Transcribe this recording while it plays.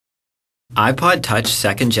iPod Touch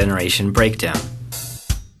second generation breakdown.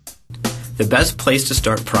 The best place to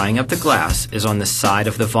start prying up the glass is on the side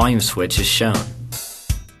of the volume switch as shown.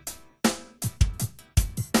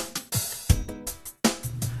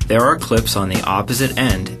 There are clips on the opposite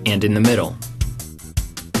end and in the middle.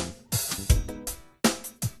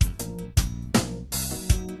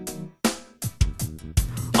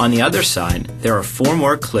 On the other side, there are 4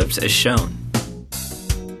 more clips as shown.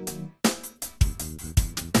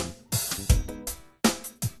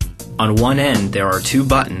 On one end, there are 2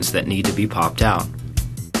 buttons that need to be popped out.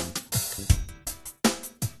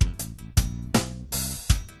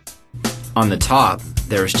 On the top,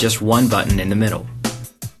 there is just 1 button in the middle.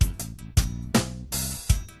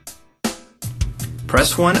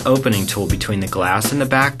 Press one opening tool between the glass and the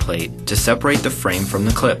back plate to separate the frame from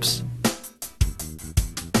the clips.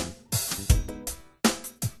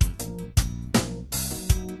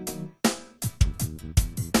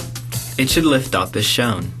 It should lift up as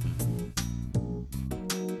shown.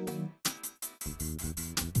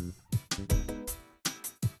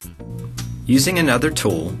 Using another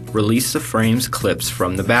tool, release the frame's clips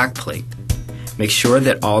from the back plate. Make sure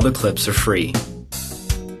that all the clips are free.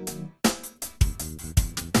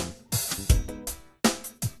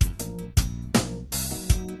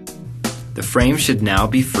 The frame should now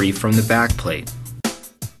be free from the back plate.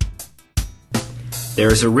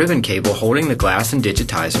 There is a ribbon cable holding the glass and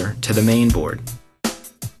digitizer to the main board.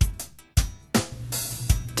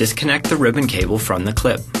 Disconnect the ribbon cable from the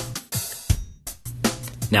clip.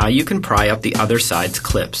 Now you can pry up the other side's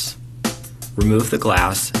clips. Remove the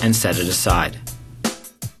glass and set it aside.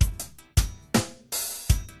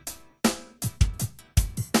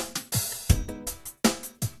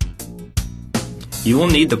 You will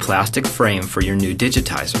need the plastic frame for your new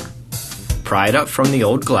digitizer. Pry it up from the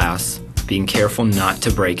old glass, being careful not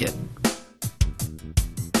to break it.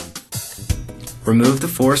 Remove the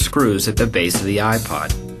 4 screws at the base of the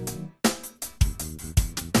iPod.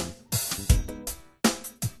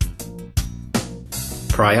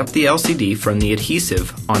 Pry up the LCD from the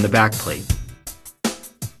adhesive on the back plate.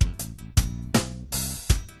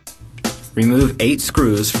 Remove 8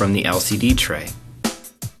 screws from the LCD tray.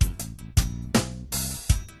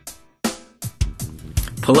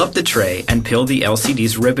 Pull up the tray and peel the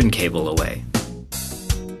LCD's ribbon cable away.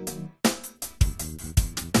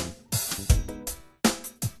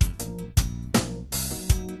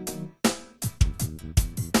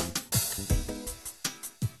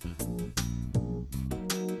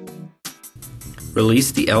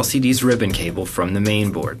 Release the LCD's ribbon cable from the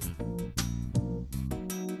main board.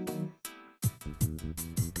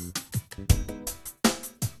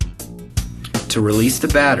 To release the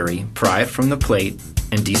battery, pry it from the plate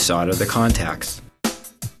and desolder the contacts.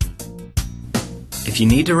 If you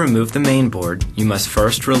need to remove the main board, you must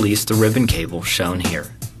first release the ribbon cable shown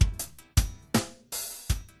here.